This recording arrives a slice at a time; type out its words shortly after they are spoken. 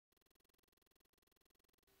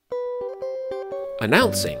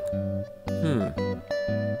Announcing.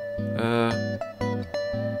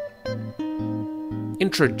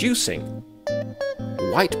 Introducing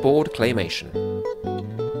Whiteboard Claymation.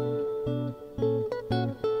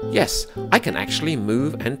 Yes, I can actually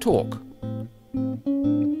move and talk.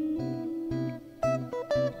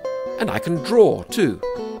 And I can draw too.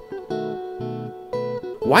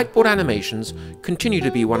 Whiteboard animations continue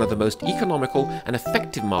to be one of the most economical and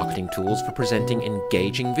effective marketing tools for presenting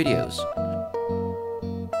engaging videos.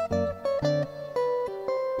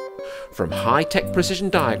 From high-tech precision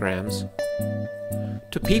diagrams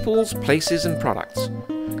to peoples, places and products,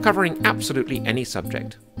 covering absolutely any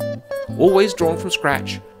subject. Always drawn from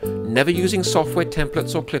scratch, never using software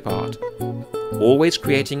templates or clip art. Always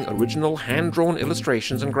creating original hand-drawn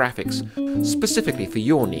illustrations and graphics specifically for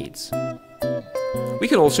your needs. We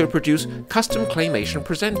can also produce custom claymation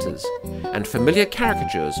presenters and familiar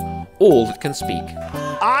caricatures, all that can speak.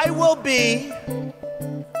 I will be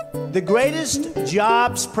the greatest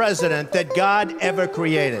jobs president that God ever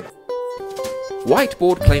created.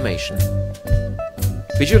 Whiteboard Claymation.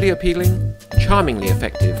 Visually appealing, charmingly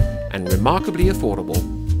effective, and remarkably affordable.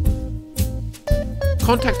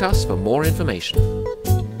 Contact us for more information.